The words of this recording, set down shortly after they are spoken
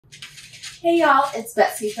Hey y'all, it's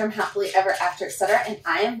Betsy from Happily Ever After Etc. and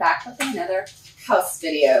I am back with another house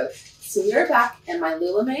video. So we are back in my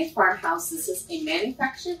Lula farmhouse. This is a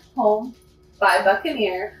manufactured home by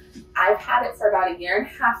Buccaneer. I've had it for about a year and a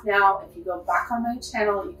half now. If you go back on my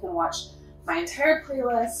channel, you can watch my entire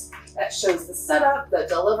playlist that shows the setup, the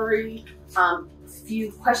delivery, a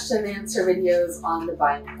few question and answer videos on the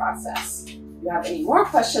buying process. If you have any more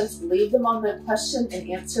questions, leave them on the question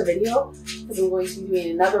and answer video because I'm going to be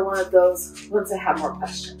doing another one of those once I have more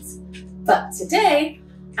questions. But today,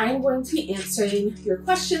 I'm going to be answering your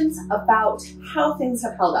questions about how things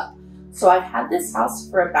have held up. So I've had this house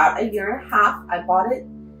for about a year and a half. I bought it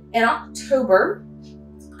in October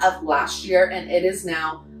of last year and it is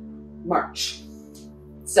now March.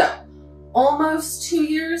 So almost 2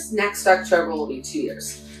 years. Next October will be 2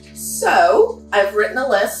 years. So I've written a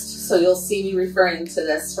list, so you'll see me referring to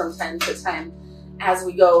this from time to time as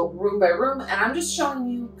we go room by room, and I'm just showing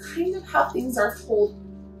you kind of how things are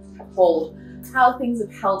how things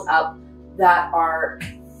have held up that are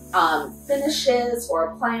finishes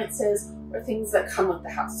or appliances or things that come with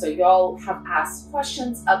the house. So y'all have asked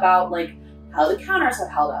questions about like how the counters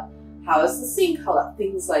have held up, how is the sink held up,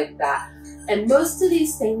 things like that. And most of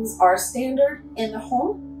these things are standard in the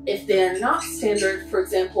home. If they're not standard, for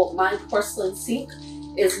example, my porcelain sink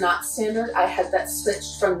is not standard. I had that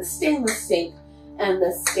switched from the stainless sink and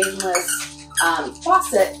the stainless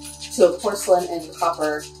faucet to a porcelain and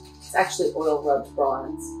copper, it's actually oil rubbed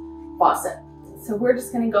bronze faucet. So we're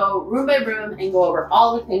just gonna go room by room and go over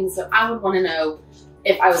all the things that I would wanna know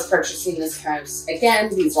if I was purchasing this house. Again,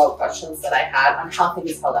 these are all questions that I had on how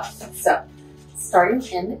things held up. So starting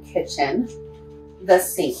in the kitchen, the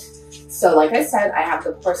sink. So like I said, I have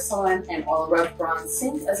the porcelain and oil rubbed bronze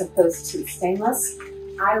sink as opposed to stainless.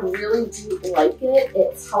 I really do like it.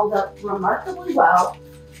 It's held up remarkably well,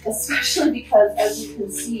 especially because as you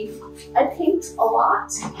can see, I paint a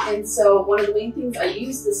lot. And so one of the main things I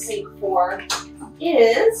use the sink for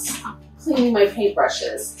is cleaning my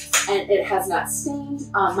paintbrushes, and it has not stained.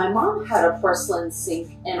 My mom had a porcelain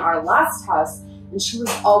sink in our last house and she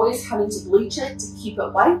was always having to bleach it to keep it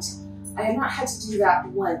white. I have not had to do that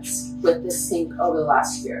once with this sink over the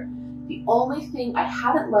last year. The only thing I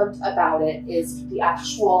haven't loved about it is the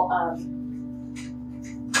actual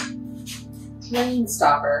drain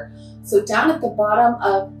stopper. So down at the bottom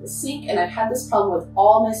of the sink, and I've had this problem with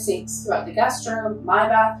all my sinks throughout the guest room, my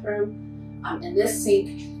bathroom, and this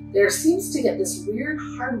sink, there seems to get this weird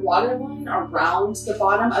hard water line around the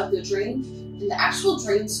bottom of the drain, and the actual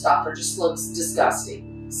drain stopper just looks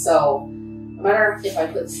disgusting. So no matter if I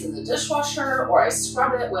put this in the dishwasher or I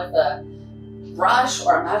scrub it with a brush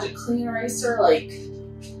or a magic clean eraser, like, I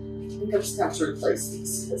think I'm just gonna have to replace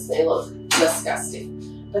these because they look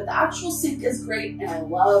disgusting. But the actual sink is great and I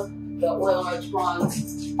love the oil rubbed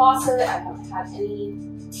bronze faucet. I haven't had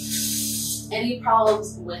any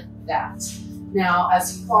problems with that. Now,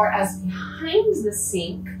 as far as behind the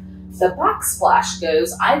sink, the backsplash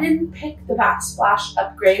goes, I didn't pick the backsplash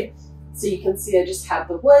upgrade. So you can see I just have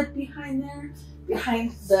the wood behind there.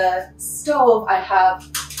 Behind the stove, I have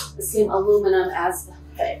the same aluminum as the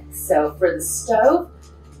hood. So for the stove,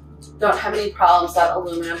 don't have any problems. That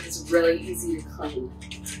aluminum is really easy to clean.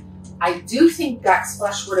 I do think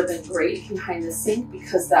backsplash would have been great behind the sink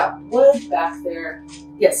because that wood back there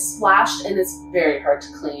gets splashed and it's very hard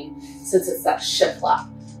to clean since it's that shiplap.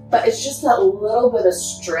 But it's just that little bit of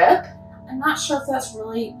strip. I'm not sure if that's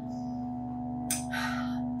really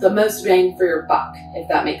the most bang for your buck, if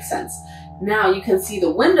that makes sense. Now you can see the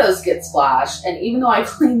windows get splashed, and even though I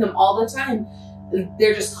clean them all the time,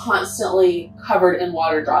 they're just constantly covered in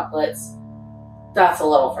water droplets. That's a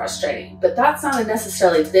little frustrating, but that's not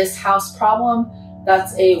necessarily this house problem.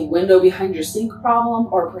 That's a window behind your sink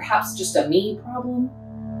problem, or perhaps just a me problem.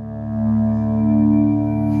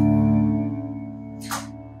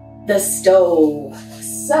 The stove.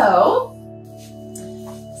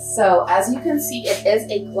 So as you can see, it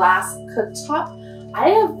is a glass cooktop. I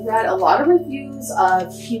have read a lot of reviews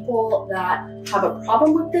of people that have a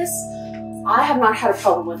problem with this. I have not had a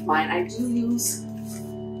problem with mine. I do use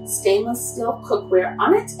stainless steel cookware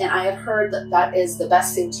on it, and I have heard that that is the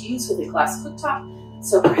best thing to use with a glass cooktop.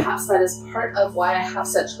 So perhaps that is part of why I have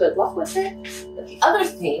such good luck with it. But the other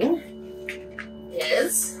thing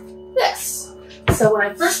is this. So when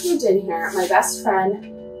I first moved in here, my best friend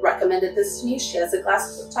recommended this to me. She has a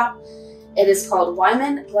glass cooktop. It is called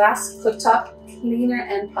Wyman Glass Cooktop Cleaner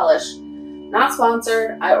and Polish. Not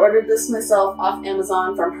sponsored. I ordered this myself off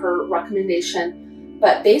Amazon from her recommendation.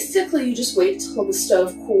 But basically you just wait till the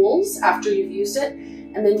stove cools after you've used it,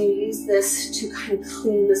 and then you use this to kind of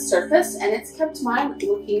clean the surface, and it's kept mine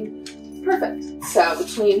looking perfect. So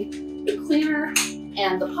between the cleaner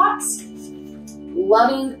and the pots.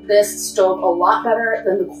 Loving this stove a lot better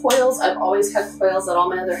than the coils. I've always had coils at all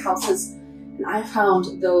my other houses, and I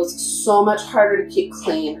found those so much harder to keep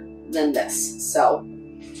clean than this. So,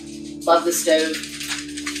 love the stove.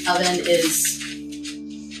 Oven is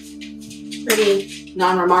pretty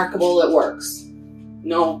non-remarkable. It works.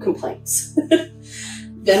 No complaints.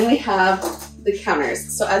 Then we have the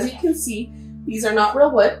counters. So as you can see, these are not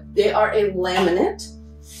real wood. They are a laminate.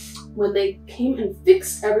 When they came and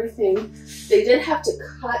fixed everything, they did have to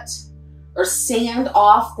cut or sand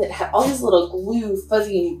off that had all these little glue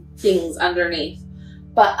fuzzy things underneath.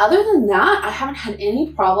 But other than that, I haven't had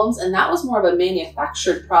any problems, and that was more of a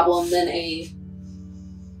manufactured problem than a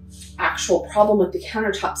actual problem with the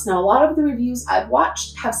countertops. Now, a lot of the reviews I've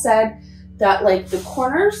watched have said that like the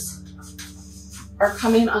corners are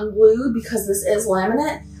coming unglued because this is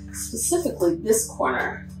laminate, specifically this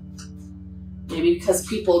corner. Maybe because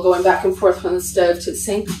people going back and forth from the stove to the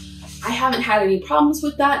sink. I haven't had any problems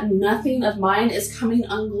with that. Nothing of mine is coming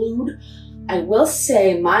unglued. I will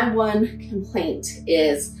say my one complaint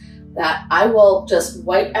is that I will just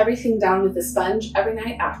wipe everything down with a sponge every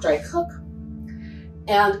night after I cook.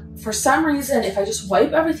 And for some reason, if I just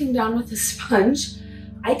wipe everything down with a sponge,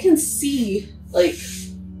 I can see like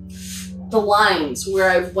the lines where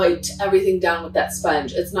I've wiped everything down with that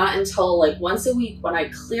sponge. It's not until like once a week when I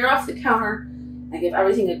clear off the counter, I give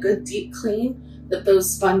everything a good deep clean, that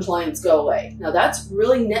those sponge lines go away. Now that's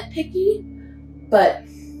really nitpicky, but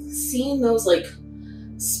seeing those like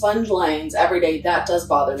sponge lines every day, that does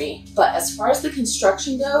bother me. But as far as the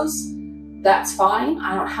construction goes, that's fine.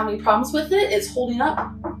 I don't have any problems with it. It's holding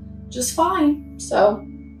up just fine. So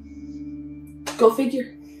go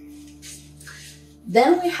figure.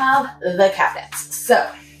 Then we have the cabinets. So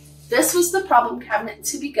this was the problem cabinet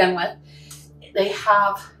to begin with. They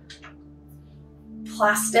have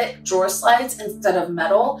plastic drawer slides instead of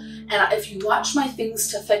metal. And if you watch my things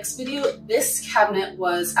to fix video, this cabinet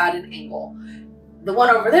was at an angle. The one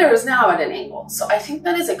over there is now at an angle. So I think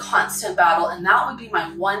that is a constant battle, and that would be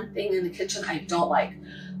my one thing in the kitchen I don't like.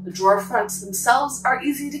 The drawer fronts themselves are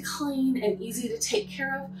easy to clean and easy to take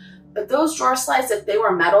care of, but those drawer slides, if they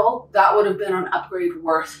were metal, that would have been an upgrade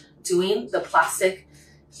worth doing. The plastic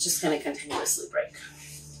is just going to continuously break.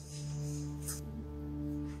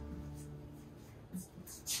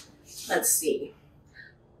 Let's see.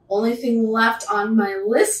 Only thing left on my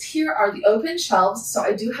list here are the open shelves. So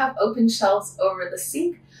I do have open shelves over the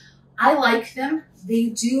sink. I like them. They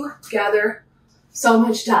do gather so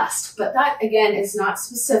much dust, but that again is not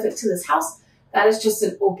specific to this house. That is just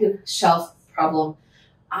an open shelf problem.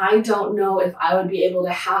 I don't know if I would be able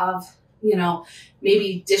to have, you know,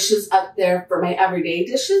 maybe dishes up there for my everyday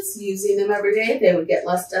dishes, using them every day. They would get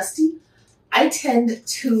less dusty. I tend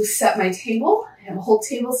to set my table. I have a whole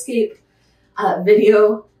tablescape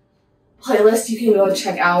video playlist you can go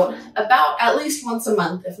check out about at least once a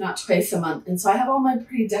month, if not twice a month. And so I have all my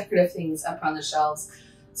pretty decorative things up on the shelves.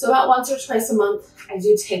 So about once or twice a month, I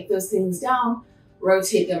do take those things down,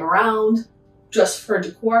 rotate them around just for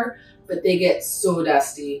decor, but they get so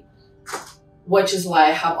dusty, which is why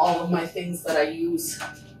I have all of my things that I use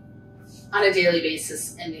on a daily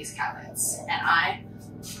basis in these cabinets. And I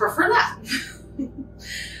prefer that.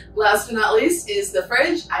 Last but not least is the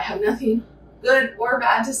fridge. I have nothing good or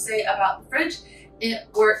bad to say about the fridge. It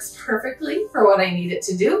works perfectly for what I need it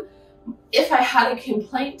to do. If I had a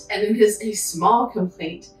complaint, and it is a small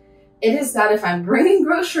complaint, it is that if I'm bringing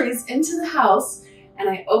groceries into the house and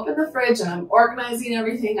I open the fridge and I'm organizing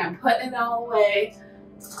everything, I'm putting it all away,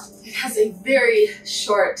 it has a very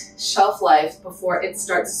short shelf life before it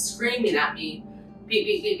starts screaming at me, beep,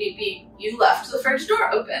 beep, beep, beep, beep, you left the fridge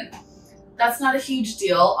door open. That's not a huge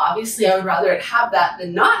deal. Obviously, I would rather it have that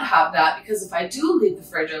than not have that, because if I do leave the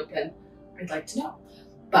fridge open, I'd like to know.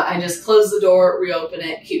 But I just close the door, reopen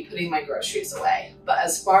it, keep putting my groceries away. But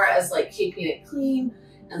as far as like keeping it clean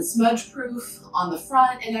and smudge proof on the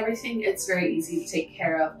front and everything, it's very easy to take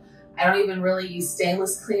care of. I don't even really use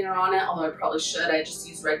stainless cleaner on it, although I probably should. I just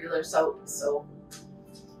use regular soap. So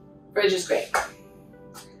fridge is great.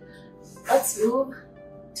 Let's move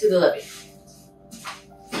to the living room.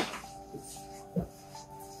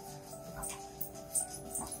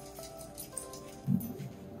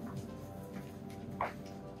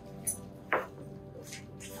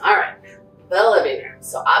 All right, the living room.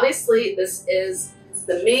 So obviously this is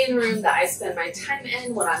the main room that I spend my time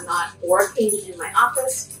in when I'm not working in my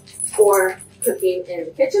office or cooking in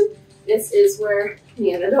the kitchen. This is where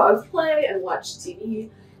me and the dogs play and watch TV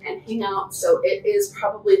and hang out. So it is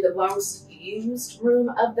probably the most used room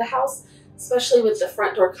of the house, especially with the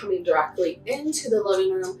front door coming directly into the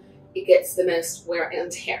living room. it gets the most wear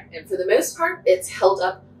and tear. And for the most part, it's held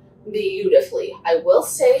up beautifully. I will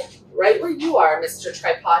say, right where you are, Mr.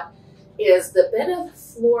 Tripod, is the bit of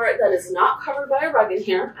floor that is not covered by a rug in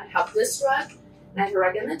here. I have this rug, and I have a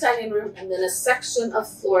rug in the dining room, and then a section of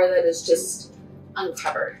floor that is just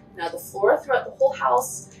uncovered. Now the floor throughout the whole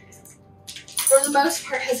house, for the most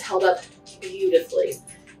part, has held up beautifully.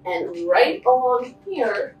 And right along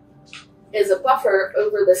here is a buffer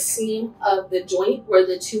over the seam of the joint where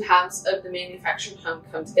the two halves of the manufactured home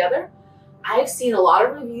come together. I've seen a lot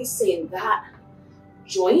of reviews saying that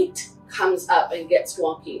joint comes up and gets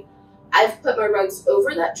wonky. I've put my rugs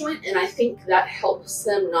over that joint, and I think that helps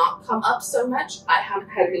them not come up so much. I haven't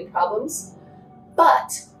had any problems.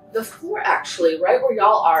 But the floor, actually, right where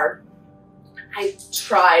y'all are, I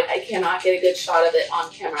tried. I cannot get a good shot of it on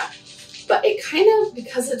camera. But it kind of,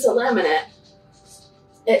 because it's a laminate,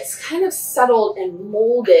 it's kind of settled and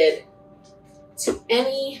molded to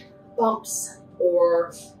any bumps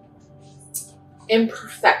or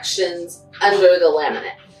imperfections under the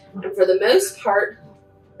laminate. And for the most part,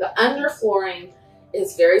 the underflooring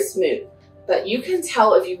is very smooth. But you can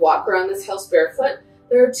tell if you walk around this house barefoot,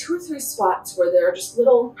 there are 2 or 3 spots where there are just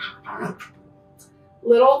little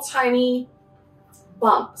tiny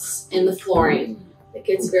bumps in the flooring. It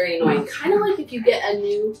gets very annoying. Kind of like if you get a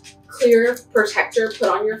new clear protector put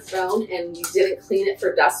on your phone and you didn't clean it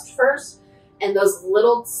for dust first, and those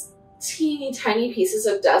little teeny tiny pieces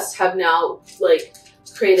of dust have now like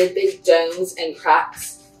created big domes and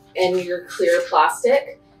cracks in your clear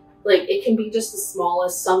plastic. Like, it can be just the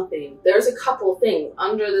smallest something. There's a couple things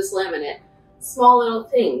under this laminate, small little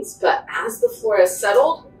things, but as the floor is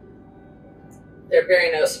settled, they're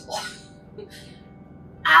very noticeable.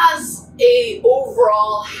 As a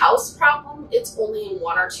overall house problem, it's only in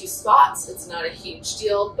 1 or 2 spots. It's not a huge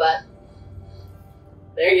deal, but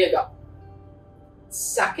there you go.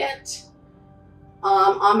 Second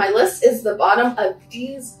on my list is the bottom of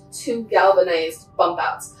these 2 galvanized bump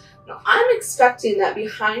outs. Now, I'm expecting that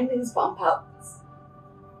behind these bump outs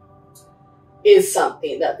is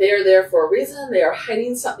something, that they are there for a reason. They are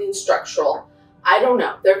hiding something structural. I don't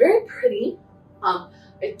know. They're very pretty. I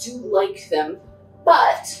do like them.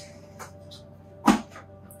 But I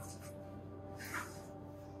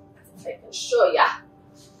can show ya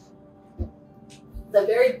the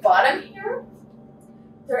very bottom here.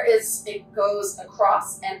 It goes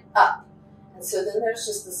across and up, and so then there's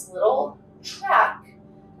just this little track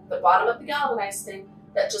at the bottom of the galvanized thing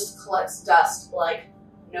that just collects dust like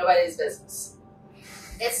nobody's business.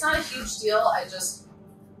 It's not a huge deal. I just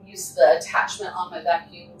use the attachment on my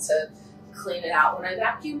vacuum to clean it out when I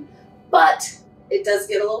vacuum, but it does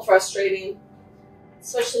get a little frustrating,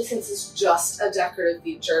 especially since it's just a decorative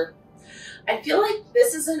feature. I feel like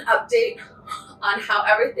this is an update on how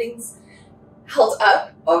everything's held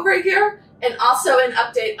up over here, and also an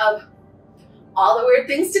update of all the weird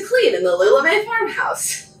things to clean in the Lula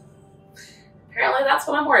farmhouse. Apparently that's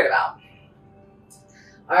what I'm worried about.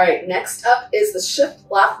 All right, next up is the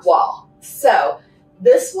shiplap wall. So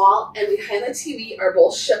this wall and behind the TV are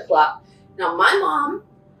both shiplap. Now, my mom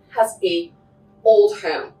has a old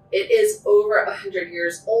home. It is over 100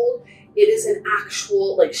 years old. It is an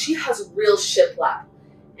actual, like, she has real shiplap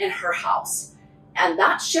in her house. And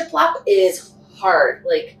that shiplap is hard.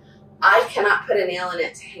 Like, I cannot put a nail in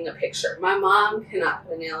it to hang a picture. My mom cannot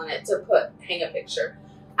put a nail in it to hang a picture.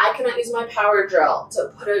 I cannot use my power drill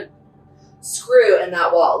to put a screw in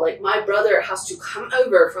that wall. Like, my brother has to come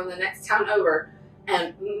over from the next town over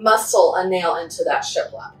and muscle a nail into that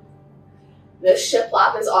shiplap. This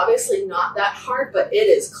shiplap is obviously not that hard, but it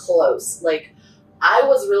is close. Like, I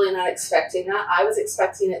was really not expecting that. I was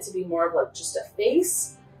expecting it to be more of like just a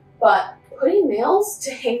face, but putting nails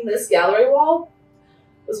to hang this gallery wall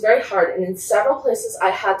was very hard. And in several places,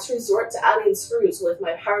 I had to resort to adding screws with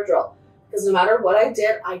my power drill, because no matter what I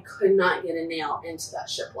did, I could not get a nail into that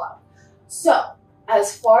shiplap. So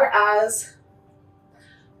as far as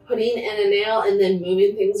putting in a nail and then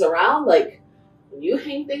moving things around, like, when you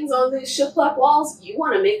hang things on these shiplap walls, you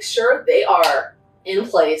want to make sure they are in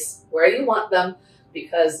place where you want them,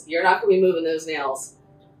 because you're not going to be moving those nails.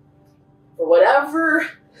 For whatever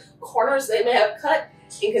corners they may have cut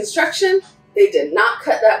in construction, they did not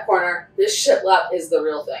cut that corner. This shiplap is the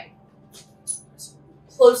real thing. As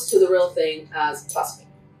close to the real thing as possible.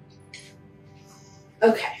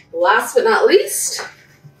 Okay, last but not least,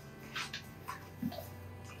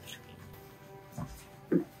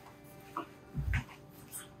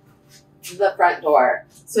 the front door.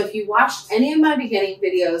 So if you watched any of my beginning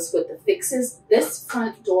videos with the fixes, this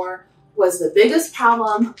front door was the biggest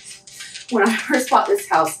problem when I first bought this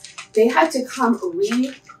house. They had to come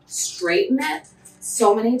re-straighten it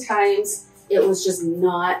So many times it was just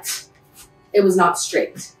not, it was not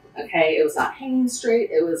straight, okay? It was not hanging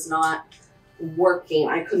straight. It was not working.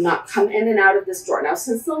 I could not come in and out of this door. Now,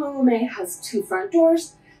 since the Lula has 2 front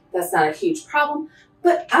doors, that's not a huge problem,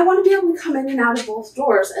 but I want to be able to come in and out of both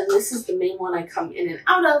doors, and this is the main one I come in and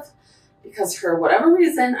out of because for whatever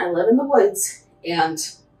reason, I live in the woods and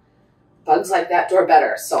bugs like that door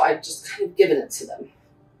better, so I've just kind of given it to them.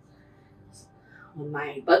 When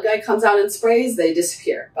my bug guy comes out and sprays, they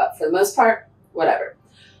disappear, but for the most part, whatever.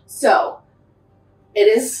 So it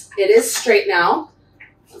is straight now.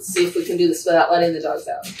 Let's see if we can do this without letting the dogs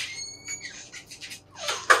out.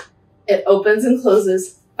 It opens and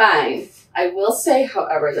closes fine. I will say,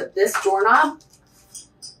 however, that this doorknob,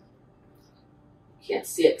 can't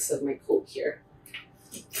see it because of my coat here.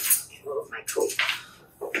 Move my coat.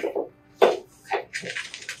 Okay.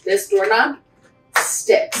 This doorknob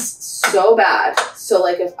sticks so bad. So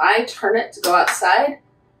like if I turn it to go outside,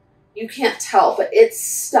 you can't tell, but it's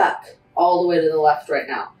stuck all the way to the left right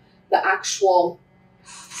now. The actual,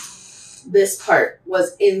 this part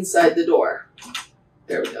was inside the door.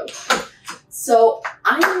 There we go. So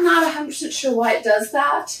I'm not 100% sure why it does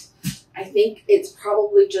that. I think it's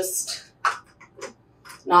probably just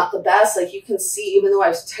not the best. Like you can see, even though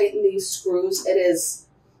I've tightened these screws, it is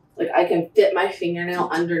like I can fit my fingernail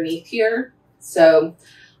underneath here. So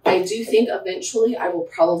I do think eventually I will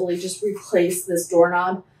probably just replace this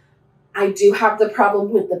doorknob. I do have the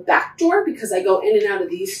problem with the back door because I go in and out of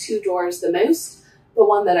these 2 doors the most. The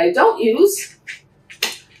one that I don't use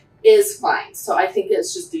is fine. So I think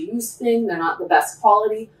it's just a use thing. They're not the best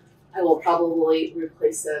quality. I will probably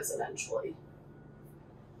replace those eventually.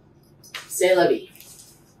 C'est la vie.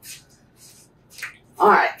 All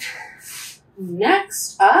right.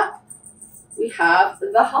 Next up, we have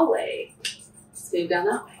the hallway. Let's move down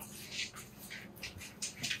that way.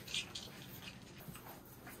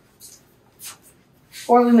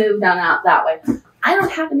 Before we move down out that way, I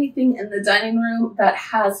don't have anything in the dining room that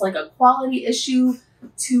has like a quality issue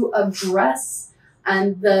to address.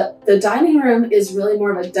 And the dining room is really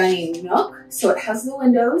more of a dining nook. So it has the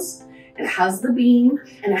windows, and it has the beam,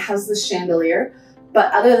 and it has the chandelier.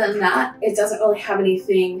 But other than that, it doesn't really have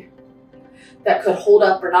anything that could hold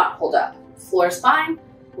up or not hold up. Floor is fine,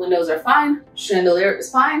 windows are fine, chandelier is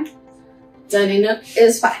fine, dining nook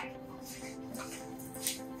is fine.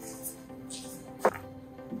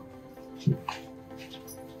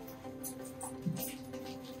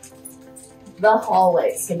 The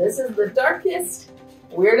hallway. So this is the darkest,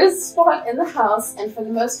 weirdest spot in the house, and for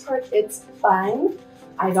the most part, it's fine.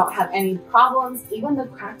 I don't have any problems. Even the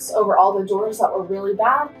cracks over all the doors that were really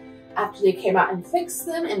bad, after they came out and fixed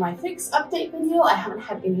them in my fix update video, I haven't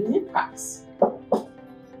had any new cracks.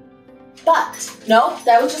 But, no,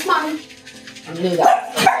 that was just mine. I knew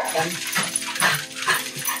that was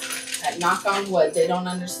them. Knock on wood, they don't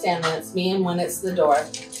understand when it's me and when it's the door.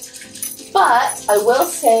 But I will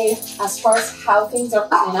say, as far as how things are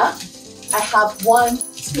cleaning up, I have 1,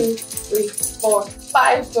 2, 3, 4,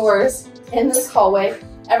 5 doors in this hallway.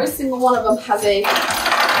 Every single one of them has a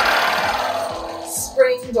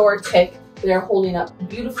spring door tick. They're holding up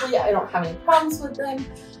beautifully. I don't have any problems with them.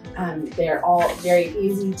 They're all very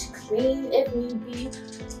easy to clean if need be.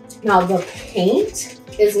 Now the paint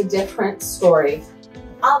is a different story.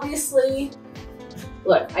 Obviously,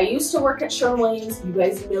 look, I used to work at Sherwin-Williams. You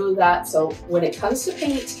guys know that. So when it comes to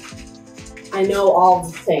paint, I know all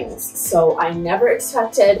the things. So I never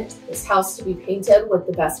expected this house to be painted with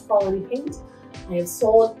the best quality paint. I have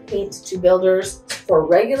sold paint to builders for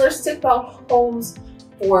regular stick-built homes,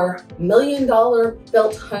 for $1 million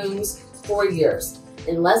built homes for years.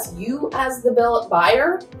 Unless you as the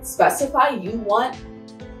buyer specify you want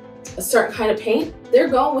a certain kind of paint, they're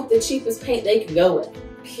going with the cheapest paint they can go with,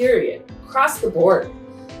 period, across the board.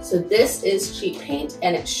 So this is cheap paint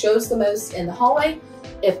and it shows the most in the hallway.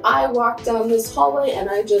 If I walk down this hallway and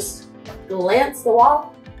I just glance the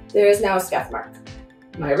wall, there is now a scuff mark.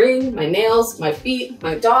 My ring, my nails, my feet,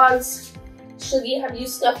 my dogs. Shuggy, have you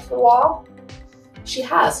scuffed the wall? She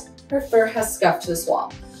has. Her fur has scuffed this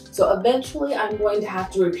wall. So eventually I'm going to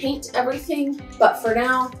have to repaint everything, but for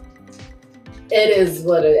now, it is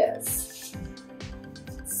what it is.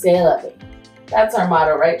 C'est la vie. That's our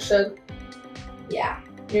motto, right, Shug? Yeah,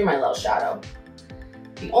 you're my little shadow.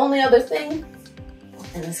 The only other thing,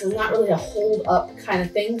 and this is not really a hold up kind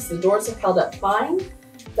of thing, because the doors have held up fine,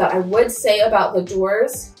 that I would say about the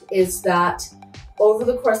doors is that over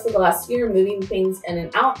the course of the last year, moving things in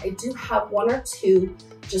and out, I do have 1 or 2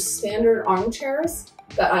 just standard armchairs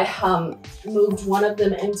that I moved one of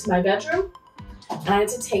them into my bedroom. And I had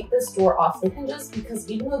to take this door off the hinges because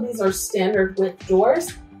even though these are standard width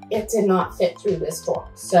doors, it did not fit through this door.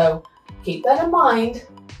 So keep that in mind.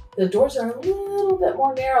 The doors are a little bit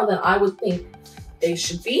more narrow than I would think they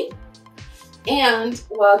should be. And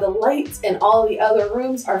while the lights in all the other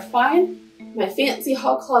rooms are fine, my fancy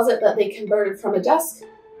hall closet that they converted from a desk,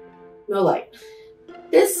 no light.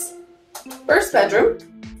 This first bedroom,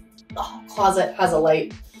 the hall closet has a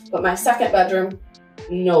light, but my second bedroom,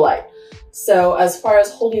 no light. So as far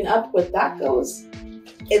as holding up with that goes,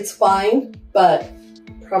 it's fine, but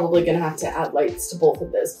probably gonna have to add lights to both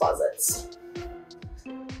of those closets.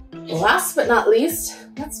 Last but not least,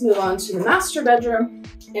 let's move on to the master bedroom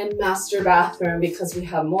and master bathroom, because we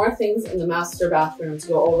have more things in the master bathroom to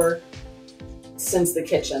go over since the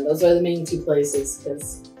kitchen. Those are the main two places,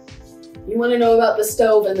 because you want to know about the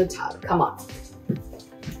stove and the tub. Come on.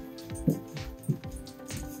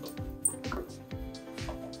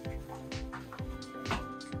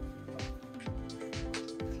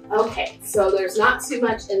 Okay, so there's not too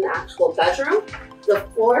much in the actual bedroom. The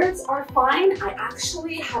floors are fine. I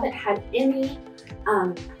actually haven't had any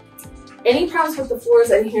problems with the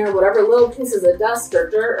floors in here. Whatever little pieces of dust or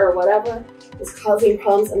dirt or whatever is causing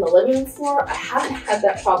problems in the living room floor, I haven't had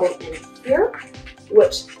that problem in here,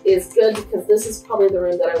 which is good because this is probably the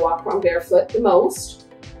room that I walk around barefoot the most.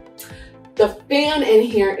 The fan in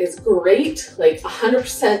here is great, like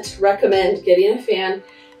 100% recommend getting a fan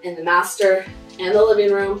in the master and the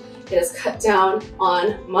living room. It has cut down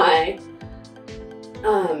on my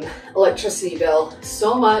electricity bill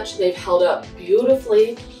so much. They've held up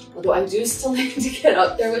beautifully, although I do still need to get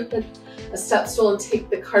up there with a step stool and take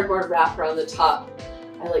the cardboard wrap around the top.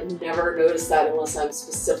 I like never notice that unless I'm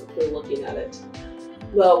specifically looking at it.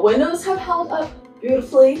 The windows have held up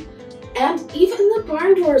beautifully, and even the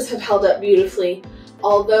barn doors have held up beautifully,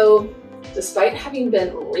 although despite having been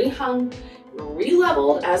rehung,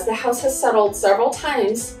 re-leveled as the house has settled several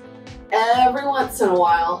times, every once in a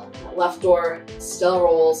while that left door still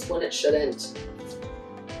rolls when it shouldn't.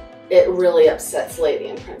 It really upsets Lady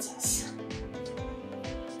and Princess.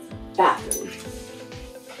 Bathroom.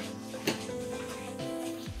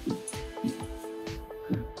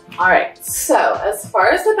 All right, so as far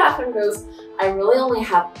as the bathroom goes, I really only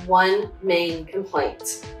have one main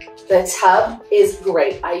complaint. The tub is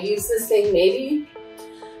great. I use this thing maybe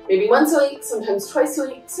once a week, sometimes twice a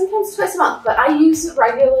week, sometimes twice a month, but I use it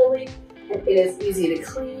regularly and it is easy to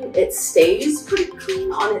clean. It stays pretty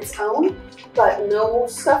clean on its own, but no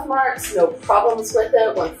scuff marks, no problems with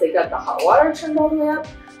it. Once they got the hot water turned all the way up,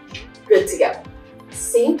 good to go.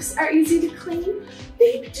 Sinks are easy to clean.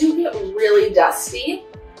 They do get really dusty,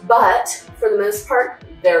 but for the most part,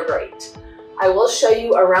 they're great. I will show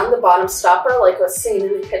you around the bottom stopper, like I was saying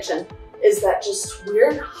in the kitchen, is that just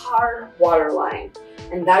weird hard water line.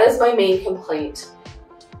 And that is my main complaint.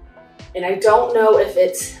 And I don't know if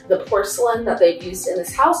it's the porcelain that they've used in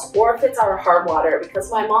this house or if it's our hard water,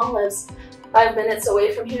 because my mom lives 5 minutes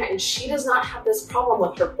away from here and she does not have this problem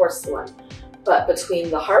with her porcelain. But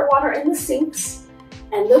between the hard water in the sinks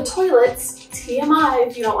and the toilets, TMI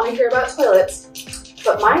if you don't want to hear about toilets,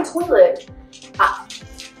 but my toilet,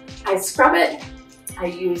 I scrub it, I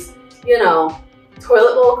use,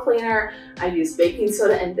 toilet bowl cleaner, I use baking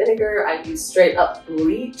soda and vinegar, I use straight up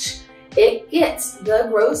bleach. It gets the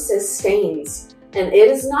grossest stains. And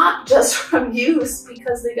it is not just from use,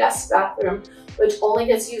 because the guest bathroom, which only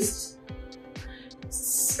gets used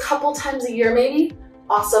a couple times a year maybe,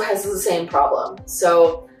 also has the same problem.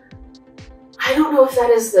 So I don't know if that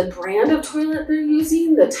is the brand of toilet they're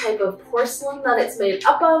using, the type of porcelain that it's made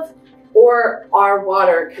up of, or our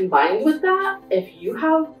water combined with that. If you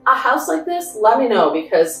have a house like this, let me know,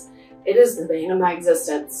 because it is the bane of my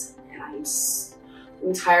existence and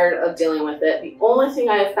I'm tired of dealing with it. The only thing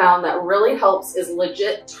I have found that really helps is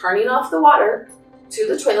legit turning off the water to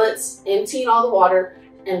the toilets, emptying all the water,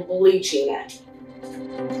 and bleaching it.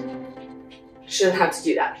 Shouldn't have to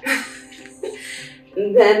do that.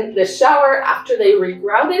 And then the shower, after they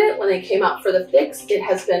regrouted it, when they came out for the fix, it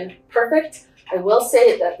has been perfect. I will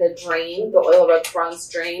say that the drain, the oil rub bronze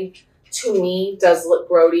drain, to me does look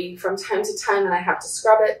grody from time to time and I have to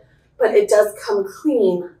scrub it, but it does come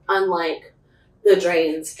clean, unlike the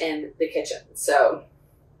drains in the kitchen. So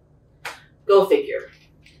go figure.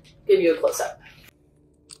 Give you a close-up.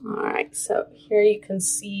 All right, so here you can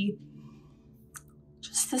see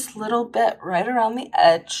just this little bit right around the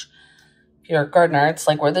edge. If you're a gardener, it's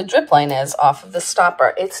like where the drip line is off of the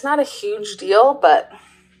stopper. It's not a huge deal, but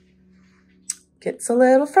gets a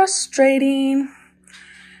little frustrating.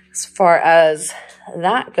 As far as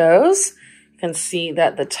that goes, you can see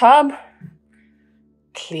that the tub,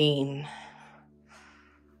 clean.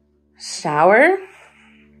 Shower,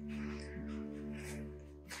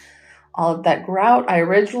 All of that grout I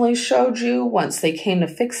originally showed you once they came to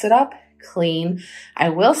fix it up, clean. I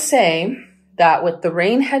will say that with the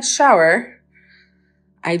rain head shower,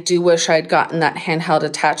 I do wish I'd gotten that handheld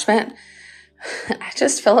attachment. I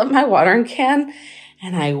just fill up my watering can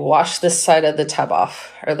and I wash this side of the tub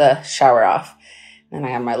off, or the shower off. And I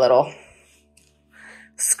have my little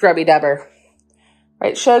scrubby dubber.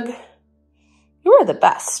 Right, Shug? You are the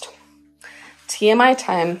best. TMI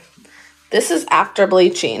time. This is after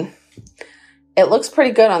bleaching. It looks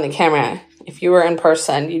pretty good on the camera. If you were in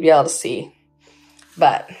person, you'd be able to see.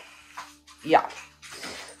 But, yeah.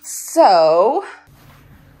 So,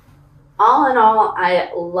 all in all,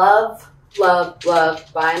 I love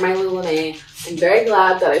buying my Lula. I'm very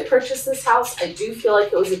glad that I purchased this house. I do feel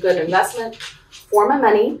like it was a good investment for my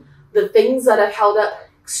money. The things that have held up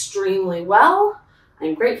extremely well,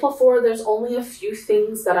 I'm grateful for. There's only a few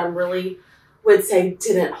things that I'm really would say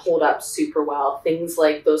didn't hold up super well. Things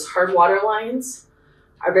like those hard water lines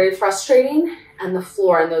are very frustrating, and the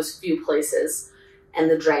floor in those few places, and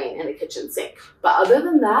the drain and the kitchen sink. But other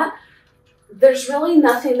than that, there's really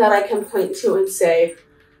nothing that I can point to and say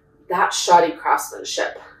that's shoddy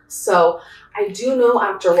craftsmanship. So I do know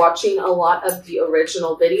after watching a lot of the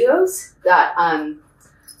original videos that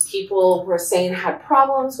people were saying had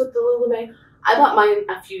problems with the Lula. I bought mine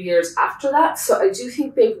a few years after that, so I do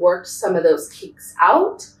think they've worked some of those kinks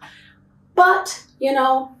out. But, you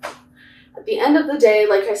know, at the end of the day,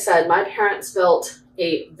 like I said, my parents built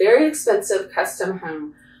a very expensive custom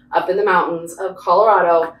home up in the mountains of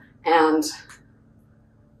Colorado, and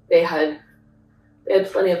they had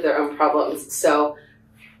plenty of their own problems. So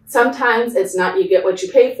sometimes it's not you get what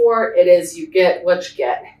you pay for, it is you get what you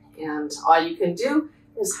get. And all you can do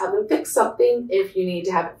is have them fix something if you need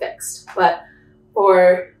to have it fixed. But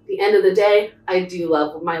for the end of the day, I do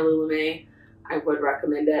love my Lula. I would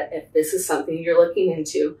recommend it if this is something you're looking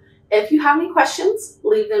into. If you have any questions,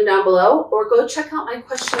 leave them down below, or go check out my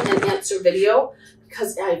question and answer video,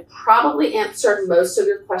 because I probably answered most of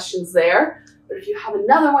your questions there. But if you have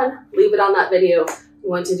another one, leave it on that video. We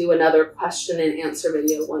want to do another question and answer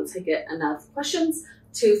video once I get enough questions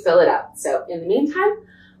to fill it out. So in the meantime,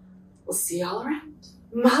 we'll see y'all around.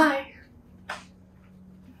 Bye.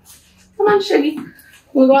 Come on, Shuggy.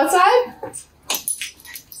 Wanna go outside?